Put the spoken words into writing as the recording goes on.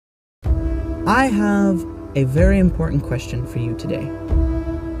I have a very important question for you today.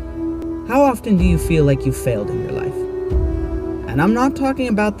 How often do you feel like you failed in your life? And I'm not talking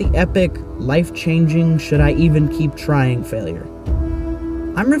about the epic, life-changing, should I even keep trying failure.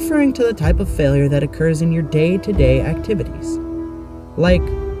 I'm referring to the type of failure that occurs in your day-to-day activities. Like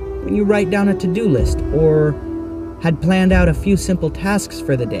when you write down a to-do list or had planned out a few simple tasks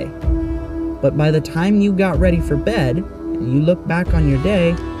for the day. But by the time you got ready for bed and you look back on your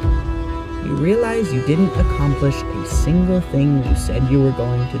day, you realize you didn't accomplish a single thing you said you were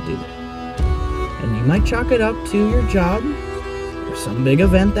going to do. And you might chalk it up to your job, or some big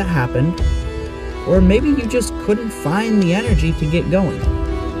event that happened, or maybe you just couldn't find the energy to get going.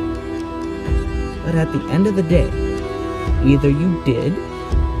 But at the end of the day, either you did,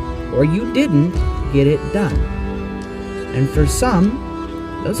 or you didn't get it done. And for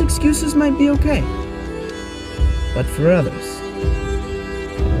some, those excuses might be okay. But for others,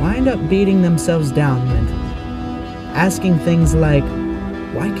 wind up beating themselves down mentally, asking things like,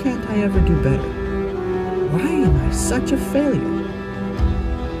 why can't I ever do better? Why am I such a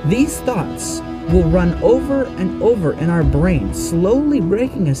failure? These thoughts will run over and over in our brain, slowly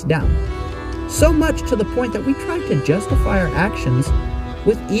breaking us down, so much to the point that we try to justify our actions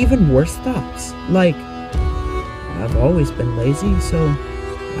with even worse thoughts, like, I've always been lazy, so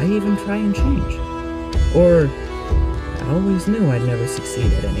why even try and change? Or, I always knew I'd never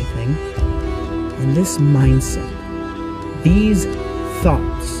succeed at anything. And this mindset, these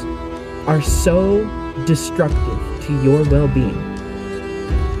thoughts, are so destructive to your well-being.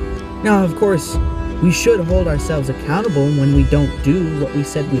 Now, of course, we should hold ourselves accountable when we don't do what we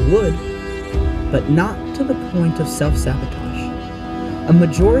said we would, but not to the point of self-sabotage. A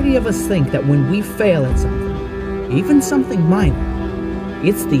majority of us think that when we fail at something, even something minor,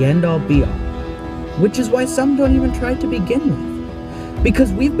 it's the end-all be-all. Which is why some don't even try to begin with.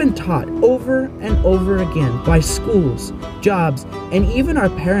 Because we've been taught over and over again by schools, jobs, and even our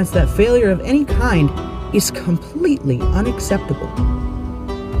parents that failure of any kind is completely unacceptable.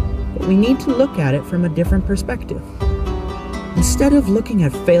 But we need to look at it from a different perspective. Instead of looking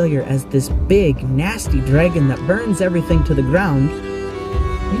at failure as this big, nasty dragon that burns everything to the ground,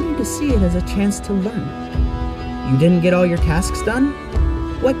 we need to see it as a chance to learn. You didn't get all your tasks done?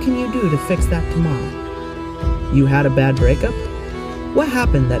 What can you do to fix that tomorrow? You had a bad breakup? What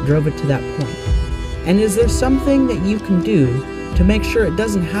happened that drove it to that point? And is there something that you can do to make sure it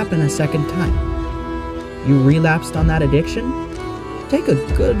doesn't happen a second time? You relapsed on that addiction? Take a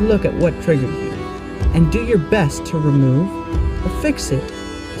good look at what triggered you, and do your best to remove or fix it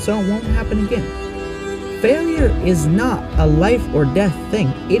so it won't happen again. Failure is not a life or death thing.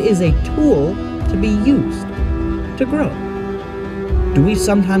 It is a tool to be used to grow. Do we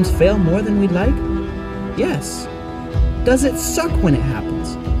sometimes fail more than we'd like? Yes. Does it suck when it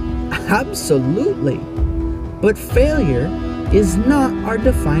happens? Absolutely. But failure is not our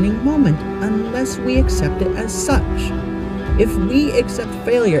defining moment unless we accept it as such. If we accept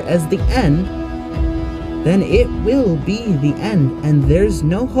failure as the end, then it will be the end and there's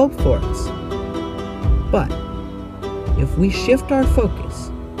no hope for us. But if we shift our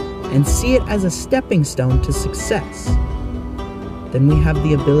focus and see it as a stepping stone to success, then we have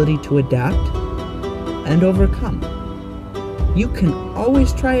the ability to adapt and overcome. You can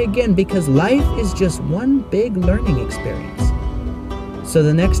always try again because life is just one big learning experience. So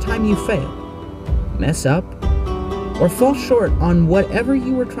the next time you fail, mess up, or fall short on whatever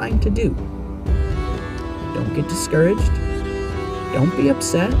you were trying to do, don't get discouraged, don't be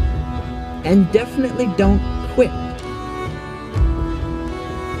upset, and definitely don't quit.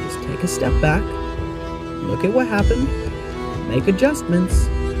 Just take a step back, look at what happened, make adjustments,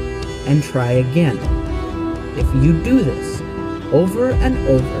 and try again. If you do this over and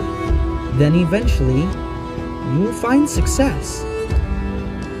over, then eventually you will find success.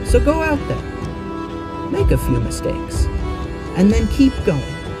 So go out there, make a few mistakes, and then keep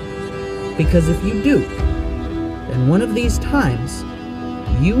going. Because if you do, then one of these times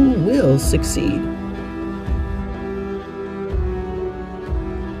you will succeed.